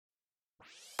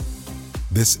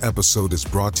This episode is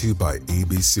brought to you by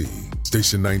ABC.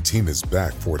 Station 19 is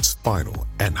back for its final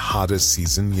and hottest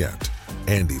season yet.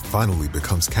 Andy finally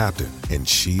becomes captain, and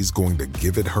she's going to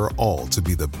give it her all to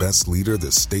be the best leader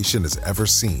the station has ever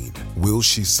seen. Will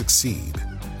she succeed?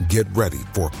 Get ready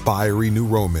for fiery new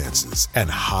romances and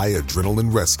high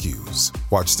adrenaline rescues.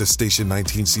 Watch the Station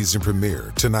 19 season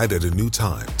premiere tonight at a new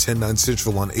time, 10/9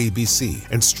 Central on ABC,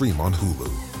 and stream on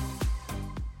Hulu.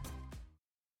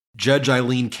 Judge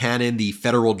Eileen Cannon, the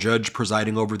federal judge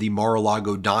presiding over the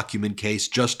Mar-a-Lago document case,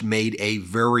 just made a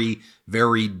very,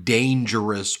 very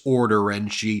dangerous order,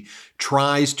 and she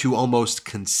tries to almost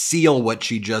conceal what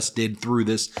she just did through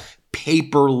this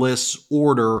paperless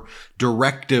order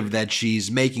directive that she's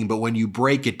making. But when you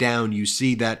break it down, you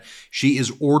see that she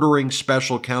is ordering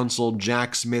special counsel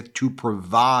Jack Smith to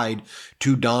provide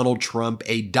to Donald Trump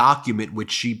a document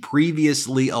which she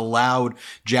previously allowed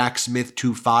Jack Smith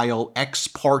to file ex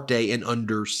parte and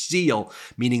under seal,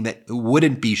 meaning that it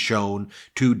wouldn't be shown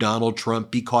to Donald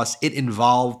Trump because it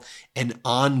involved an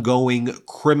ongoing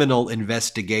criminal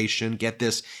investigation, get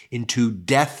this, into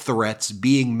death threats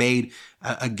being made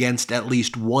against at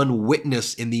least one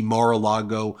witness in the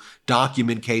Mar-a-Lago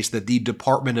document case that the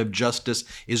Department of Justice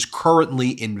is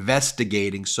currently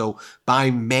investigating. So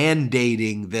by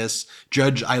mandating this,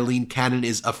 Judge Eileen Cannon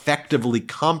is effectively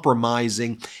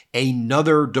compromising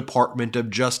another Department of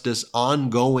Justice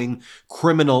ongoing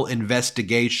criminal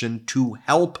investigation to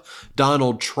help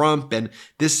Donald Trump. And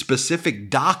this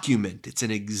specific document, it's an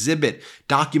exhibit,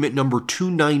 document number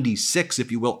 296,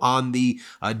 if you will, on the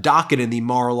docket in the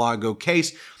Mar-a-Lago case.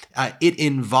 It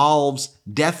involves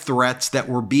death threats that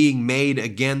were being made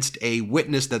against a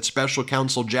witness that special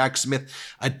counsel Jack Smith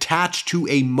attached to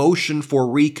a motion for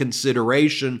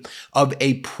reconsideration of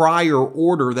a prior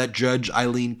order that Judge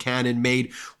Eileen Cannon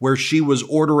made, where she was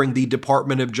ordering the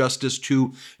Department of Justice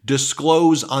to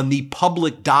disclose on the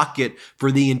public docket for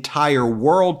the entire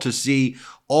world to see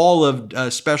all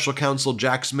of special counsel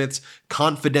Jack Smith's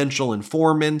confidential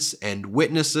informants and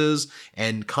witnesses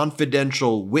and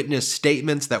confidential witness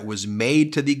statements that was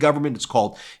made to the government. It's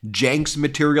called Jenks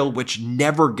material, which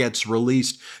never gets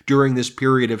released during this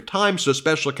period of time. So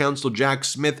special counsel Jack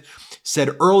Smith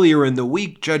said earlier in the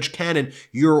week, Judge Cannon,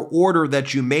 your order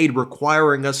that you made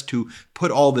requiring us to put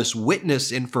all this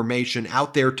witness information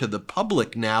out there to the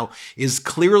public now is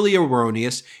clearly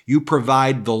erroneous. You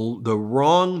provided the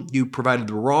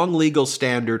wrong legal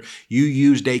standard. You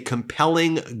used a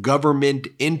compelling government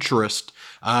interest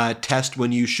test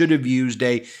when you should have used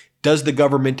a does the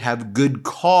government have good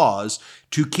cause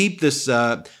to keep this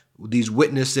these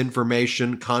witness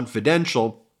information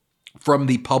confidential from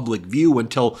the public view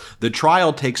until the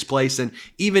trial takes place. And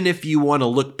even if you want to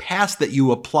look past that,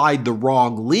 you applied the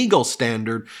wrong legal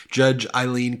standard, Judge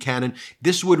Eileen Cannon,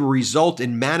 this would result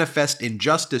in manifest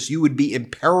injustice. You would be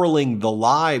imperiling the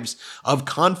lives of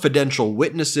confidential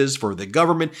witnesses for the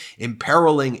government,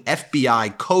 imperiling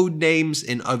FBI code names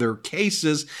in other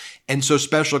cases. And so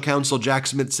special counsel Jack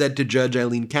Smith said to Judge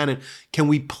Eileen Cannon, can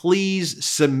we please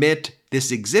submit this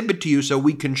exhibit to you so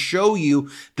we can show you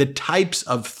the types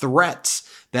of threats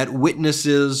that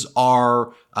witnesses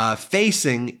are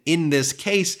facing in this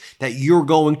case that you're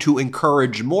going to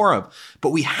encourage more of. But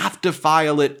we have to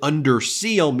file it under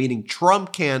seal, meaning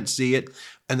Trump can't see it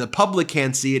and the public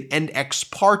can't see it, and ex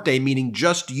parte, meaning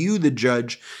just you, the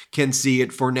judge, can see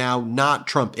it for now, not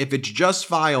Trump. If it's just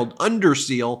filed under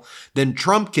seal, then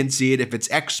Trump can see it. If it's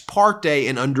ex parte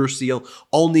and under seal,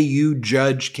 only you,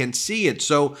 judge, can see it.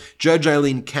 So Judge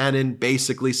Eileen Cannon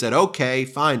basically said, okay,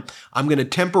 fine, I'm going to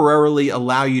temporarily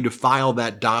allow you to file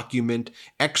that document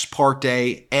ex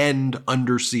parte and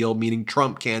under seal, meaning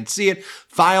Trump can't see it.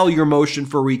 File your motion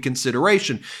for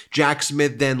reconsideration. Jack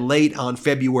Smith then late on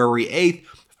February 8th,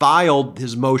 filed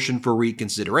his motion for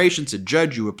reconsideration, said,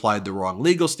 Judge, you applied the wrong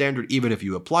legal standard. Even if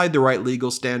you applied the right legal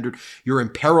standard, you're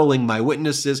imperiling my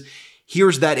witnesses.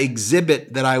 Here's that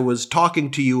exhibit that I was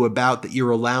talking to you about that you're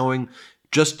allowing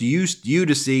just you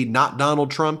to see, not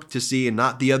Donald Trump to see, and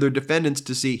not the other defendants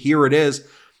to see. Here it is.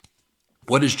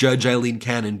 What does Judge Eileen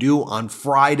Cannon do? On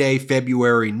Friday,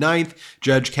 February 9th,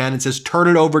 Judge Cannon says, turn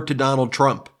it over to Donald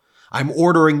Trump. I'm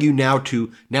ordering you now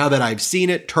that I've seen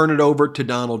it, turn it over to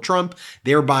Donald Trump,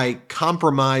 thereby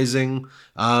compromising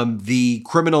the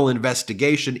criminal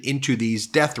investigation into these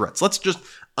death threats. Let's just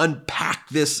unpack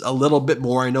this a little bit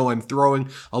more. I know I'm throwing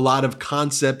a lot of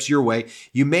concepts your way.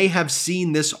 You may have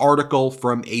seen this article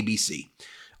from ABC.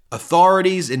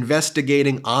 Authorities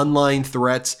investigating online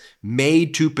threats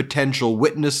made to potential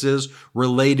witnesses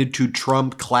related to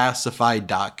Trump classified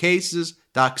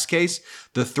docs case.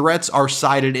 The threats are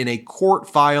cited in a court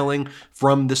filing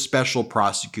from the special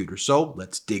prosecutor. So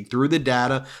let's dig through the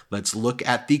data. Let's look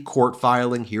at the court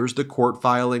filing. Here's the court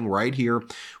filing right here,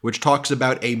 which talks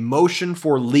about a motion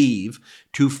for leave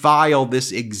to file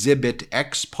this exhibit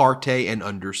ex parte and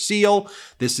under seal.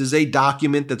 This is a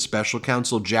document that special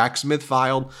counsel Jack Smith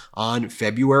filed on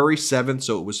February 7th,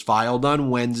 so it was filed on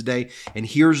Wednesday. And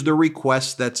here's the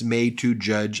request that's made to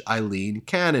Judge Eileen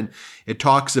Cannon. It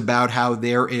talks about how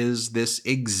there is this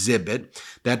exhibit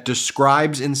that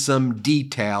describes in some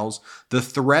details the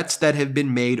threats that have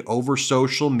been made over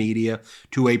social media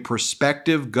to a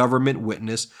prospective government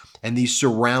witness and the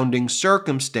surrounding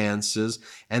circumstances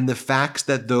and the facts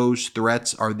that those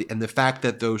threats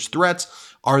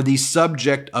are the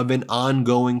subject of an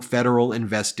ongoing federal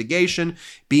investigation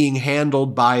being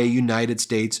handled by a United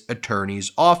States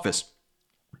Attorney's Office.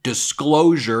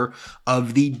 Disclosure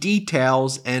of the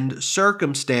details and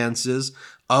circumstances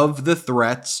of the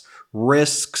threats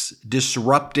risks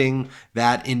disrupting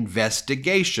that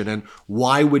investigation. And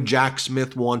why would Jack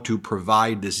Smith want to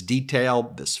provide this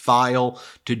detail, this file,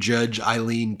 to Judge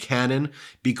Eileen Cannon?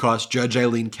 Because Judge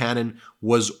Eileen Cannon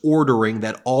was ordering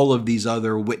that all of these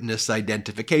other witness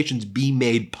identifications be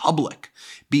made public,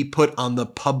 be put on the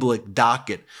public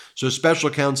docket. So special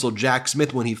counsel Jack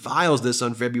Smith, when he files this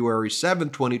on February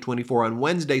 7th, 2024, on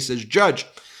Wednesday, says, Judge,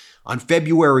 on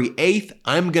February 8th,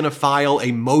 I'm going to file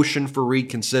a motion for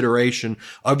reconsideration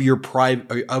of your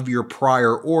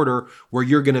prior order where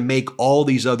you're going to make all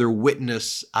these other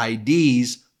witness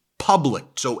IDs public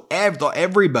so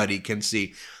everybody can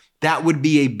see. That would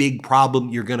be a big problem.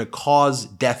 You're going to cause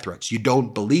death threats. You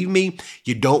don't believe me?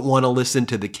 You don't want to listen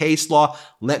to the case law?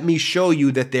 Let me show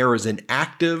you that there is an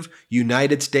active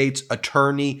United States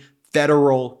attorney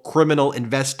federal criminal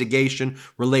investigation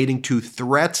relating to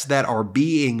threats that are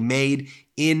being made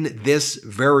in this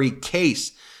very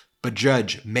case. But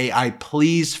Judge, may I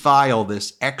please file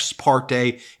this ex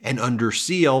parte and under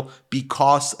seal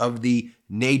because of the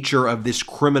nature of this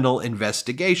criminal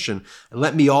investigation.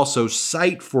 Let me also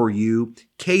cite for you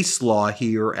case law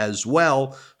here as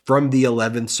well from the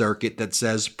 11th Circuit that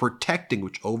says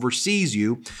which oversees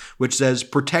you, which says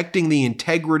protecting the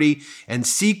integrity and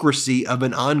secrecy of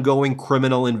an ongoing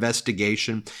criminal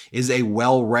investigation is a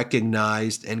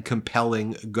well-recognized and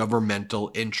compelling governmental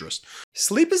interest.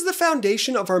 Sleep is the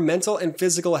foundation of our mental and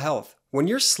physical health. When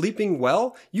you're sleeping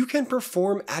well, you can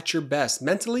perform at your best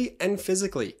mentally and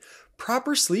physically.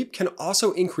 Proper sleep can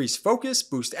also increase focus,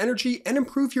 boost energy, and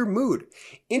improve your mood.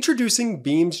 Introducing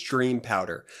Beam's Dream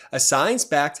Powder, a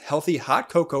science-backed healthy hot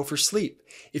cocoa for sleep.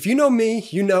 If you know me,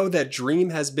 you know that Dream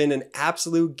has been an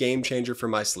absolute game changer for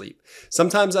my sleep.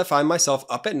 Sometimes I find myself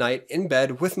up at night in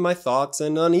bed with my thoughts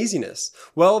and uneasiness.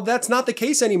 Well, that's not the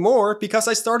case anymore because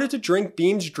I started to drink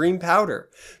Beam's Dream Powder.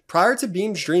 Prior to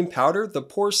Beam's Dream Powder, the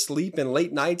poor sleep and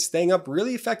late nights staying up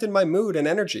really affected my mood and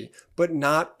energy, but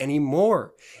not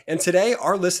anymore. And today,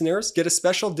 our listeners get a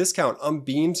special discount on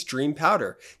Beam's Dream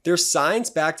Powder, their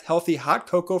science-backed healthy hot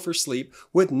cocoa for sleep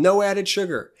with no added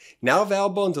sugar. Now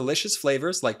available in delicious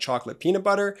flavors like chocolate peanut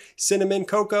butter, cinnamon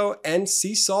cocoa, and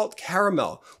sea salt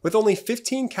caramel, with only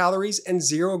 15 calories and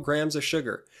 0 grams of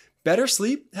sugar. Better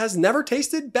sleep has never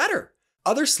tasted better.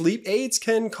 Other sleep aids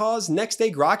can cause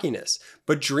next-day grogginess,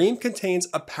 but Dream contains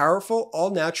a powerful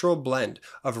all-natural blend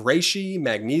of reishi,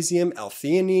 magnesium,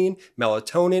 L-theanine,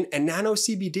 melatonin, and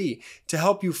nano-CBD to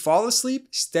help you fall asleep,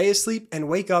 stay asleep, and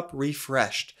wake up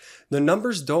refreshed. The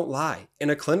numbers don't lie. In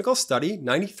a clinical study,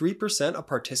 93% of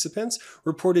participants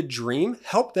reported Dream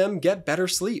helped them get better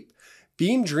sleep.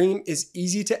 Beam Dream is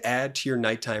easy to add to your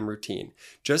nighttime routine.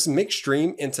 Just mix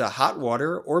Dream into hot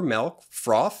water or milk,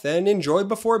 froth, and enjoy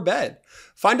before bed.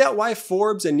 Find out why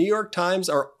Forbes and New York Times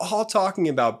are all talking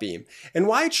about Beam and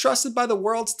why it's trusted by the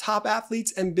world's top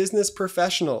athletes and business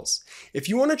professionals. If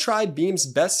you want to try Beam's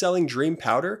best-selling Dream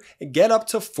Powder and get up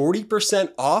to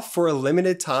 40% off for a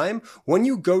limited time when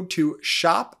you go to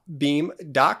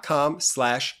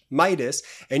shopbeam.com/Midas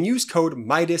and use code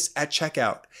Midas at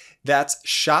checkout. That's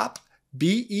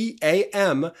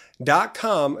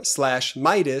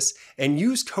BEAM.com/Midas and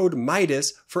use code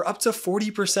Midas for up to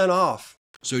 40% off.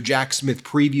 So Jack Smith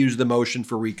previews the motion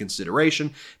for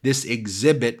reconsideration, this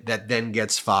exhibit that then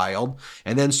gets filed.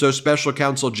 And then so special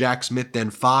counsel Jack Smith then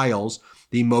files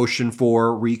the motion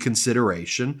for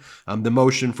reconsideration. The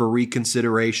motion for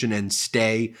reconsideration and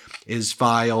stay is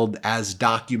filed as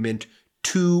document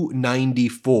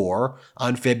 294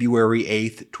 on February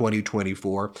 8th,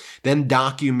 2024. Then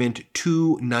document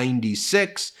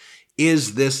 296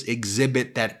 is this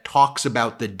exhibit that talks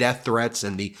about the death threats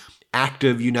and the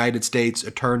active United States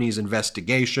Attorney's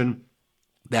investigation.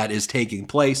 that is taking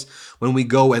place. When we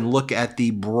go and look at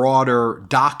the broader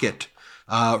docket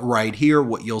right here,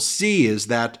 what you'll see is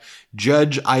that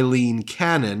Judge Eileen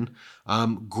Cannon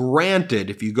granted,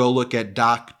 if you go look at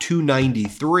Doc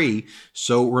 293,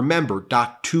 so remember,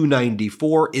 Doc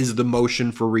 294 is the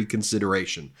motion for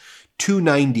reconsideration.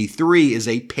 293 is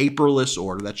a paperless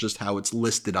order. That's just how it's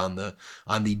listed on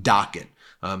the docket.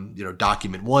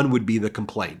 Document 1 would be the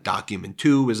complaint. Document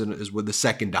 2 is with the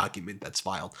second document that's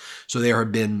filed. So there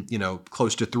have been,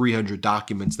 close to 300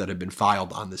 documents that have been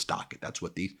filed on this docket. That's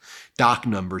what the doc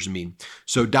numbers mean.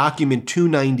 So document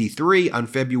 293 on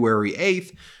February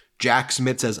 8th, Jack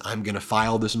Smith says, I'm going to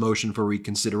file this motion for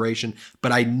reconsideration,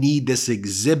 but I need this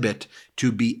exhibit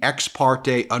to be ex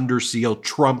parte, under seal.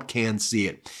 Trump can't see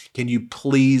it. Can you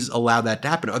please allow that to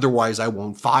happen? Otherwise, I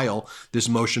won't file this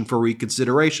motion for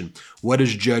reconsideration. What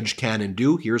does Judge Cannon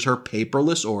do? Here's her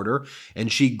paperless order,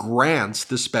 and she grants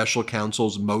the special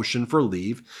counsel's motion for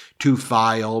leave to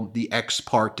file the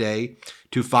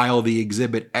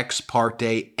exhibit ex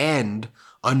parte and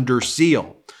under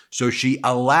seal. So she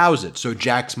allows it. So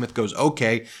Jack Smith goes,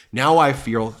 okay, now I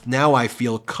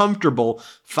feel comfortable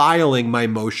filing my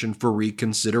motion for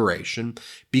reconsideration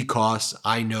because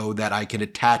I know that I can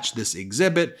attach this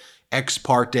exhibit ex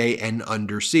parte and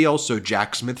under seal. So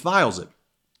Jack Smith files it.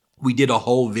 We did a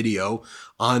whole video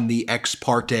on the ex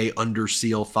parte under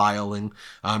seal filing,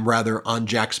 on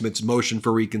Jack Smith's motion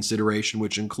for reconsideration,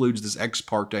 which includes this ex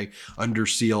parte under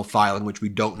seal filing, which we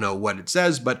don't know what it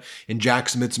says. But in Jack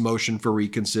Smith's motion for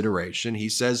reconsideration, he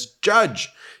says, Judge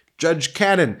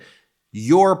Cannon,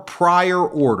 your prior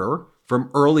order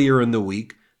from earlier in the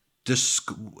week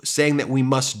saying that we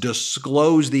must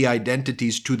disclose the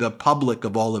identities to the public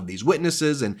of all of these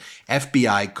witnesses and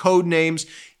FBI code names.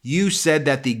 You said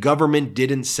that the government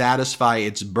didn't satisfy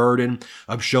its burden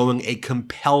of showing a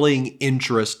compelling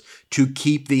interest to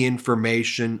keep the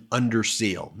information under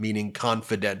seal, meaning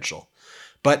confidential.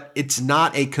 But it's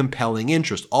not a compelling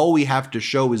interest. All we have to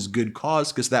show is good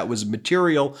cause because that was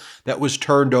material that was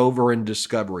turned over in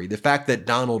discovery. The fact that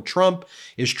Donald Trump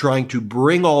is trying to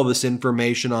bring all this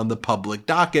information on the public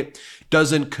docket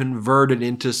doesn't convert it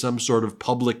into some sort of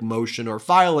public motion or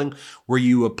filing where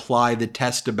you apply the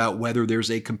test about whether there's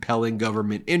a compelling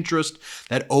government interest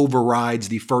that overrides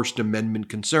the First Amendment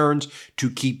concerns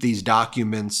to keep these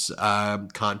documents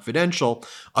confidential.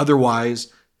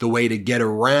 Otherwise, the way to get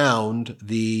around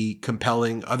the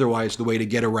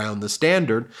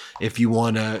standard, if you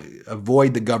want to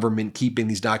avoid the government keeping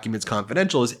these documents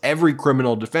confidential, is every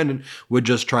criminal defendant would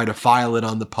just try to file it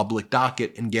on the public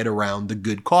docket and get around the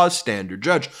good cause standard.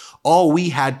 Judge, all we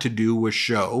had to do was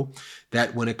show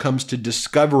that when it comes to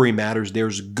discovery matters,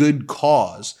 there's good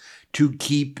cause to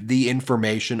keep the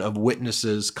information of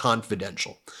witnesses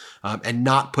confidential and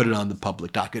not put it on the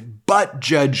public docket. But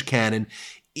Judge Cannon,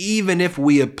 even if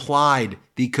we applied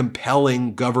the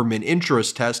compelling government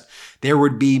interest test, there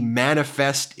would be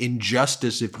manifest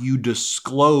injustice if you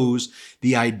disclose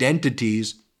the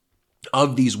identities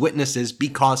of these witnesses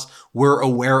because we're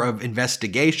aware of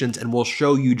investigations, and we'll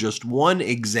show you just one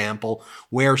example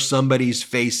where somebody's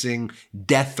facing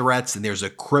death threats and there's a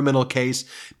criminal case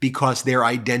because their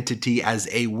identity as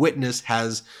a witness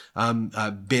has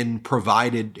been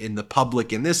provided in the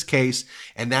public in this case,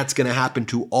 and that's going to happen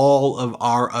to all of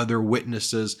our other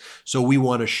witnesses. So we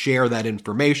want to share that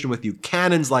information with you.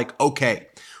 Cannon's like, okay,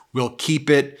 we'll keep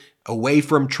it away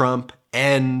from Trump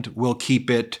and we'll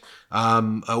keep it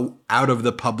out of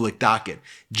the public docket.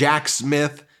 Jack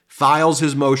Smith files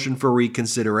his motion for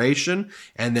reconsideration,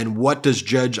 and then what does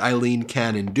Judge Eileen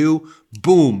Cannon do?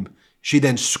 Boom. She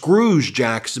then screws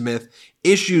Jack Smith,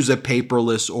 issues a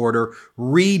paperless order,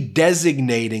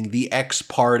 redesignating the ex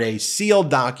parte sealed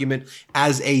document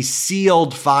as a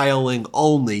sealed filing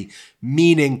only,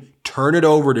 meaning turn it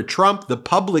over to Trump. The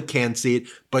public can't see it,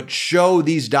 but show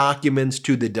these documents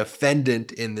to the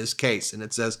defendant in this case. And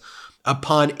it says,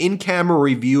 upon in-camera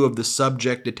review of the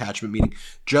subject attachment, meaning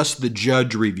just the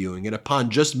judge reviewing it, upon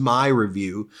just my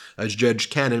review as Judge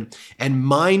Cannon, and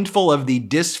mindful of the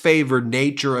disfavored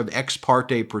nature of ex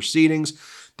parte proceedings,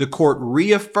 the court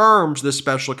reaffirms the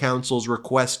special counsel's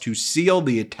request to seal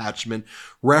the attachment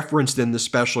referenced in the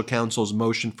special counsel's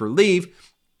motion for leave,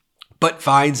 but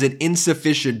finds an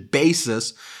insufficient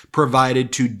basis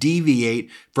provided to deviate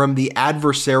from the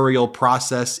adversarial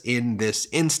process in this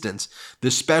instance.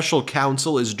 The special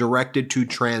counsel is directed to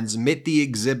transmit the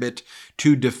exhibit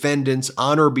to defendants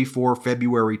on or before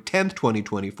February 10th,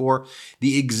 2024.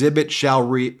 The exhibit shall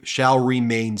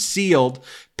remain sealed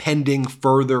pending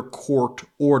further court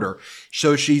order.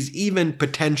 So she's even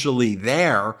potentially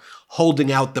there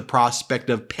holding out the prospect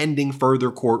of pending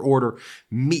further court order,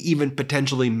 even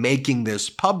potentially making this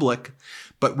public.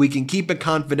 But we can keep it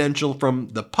confidential from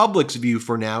the public's view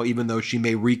for now, even though she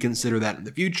may reconsider that in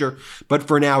the future. But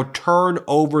for now, turn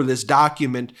over this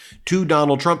document to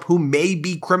Donald Trump, who may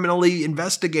be criminally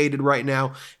investigated right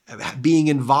now, being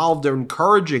involved or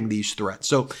encouraging these threats.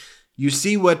 So you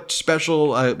see what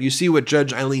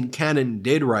Judge Eileen Cannon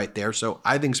did right there. So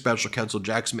I think Special Counsel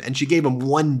Jack Smith, and she gave him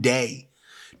 1 day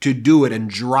to do it and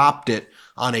dropped it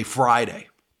on a Friday.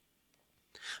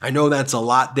 I know that's a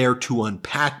lot there to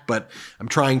unpack, but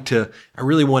I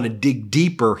really want to dig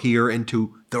deeper here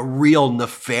into the real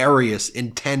nefarious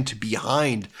intent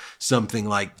behind something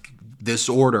like this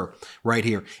order right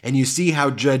here. And you see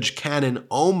how Judge Cannon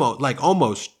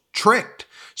almost tricked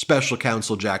Special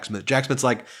Counsel Jack Smith. Jack Smith's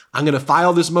like, I'm going to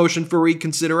file this motion for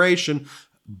reconsideration,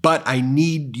 but I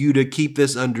need you to keep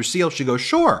this under seal. She goes,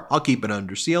 sure, I'll keep it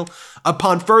under seal.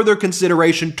 Upon further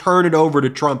consideration, turn it over to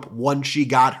Trump once she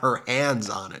got her hands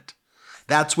on it.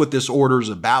 That's what this order's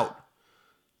about.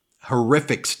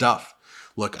 Horrific stuff.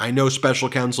 Look, I know Special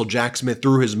Counsel Jack Smith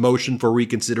threw his motion for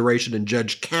reconsideration, and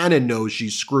Judge Cannon knows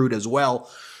she's screwed as well.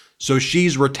 So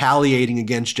she's retaliating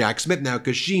against Jack Smith now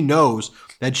because she knows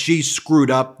that she screwed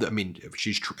up. I mean,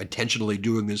 she's intentionally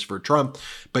doing this for Trump,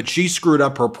 but she screwed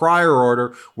up her prior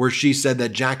order where she said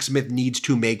that Jack Smith needs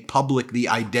to make public the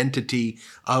identity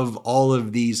of all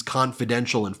of these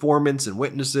confidential informants and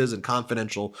witnesses and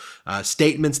confidential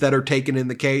statements that are taken in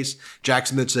the case. Jack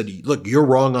Smith said, look, you're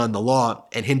wrong on the law,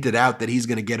 and hinted out that he's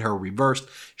going to get her reversed.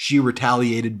 She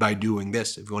retaliated by doing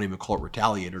this. If you want to even call it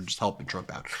retaliate or just helping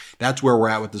Trump out. That's where we're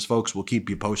at with this, folks. We'll keep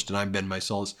you posted. I'm Ben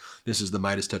Meiselas. This is the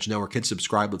Midas Touch Network. Hit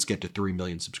subscribe. Let's get to 3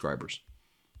 million subscribers.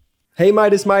 Hey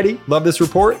Midas Mighty, love this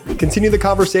report? Continue the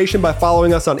conversation by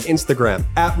following us on Instagram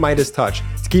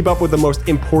 @MidasTouch to keep up with the most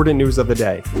important news of the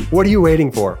day. What are you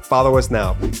waiting for? Follow us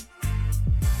now.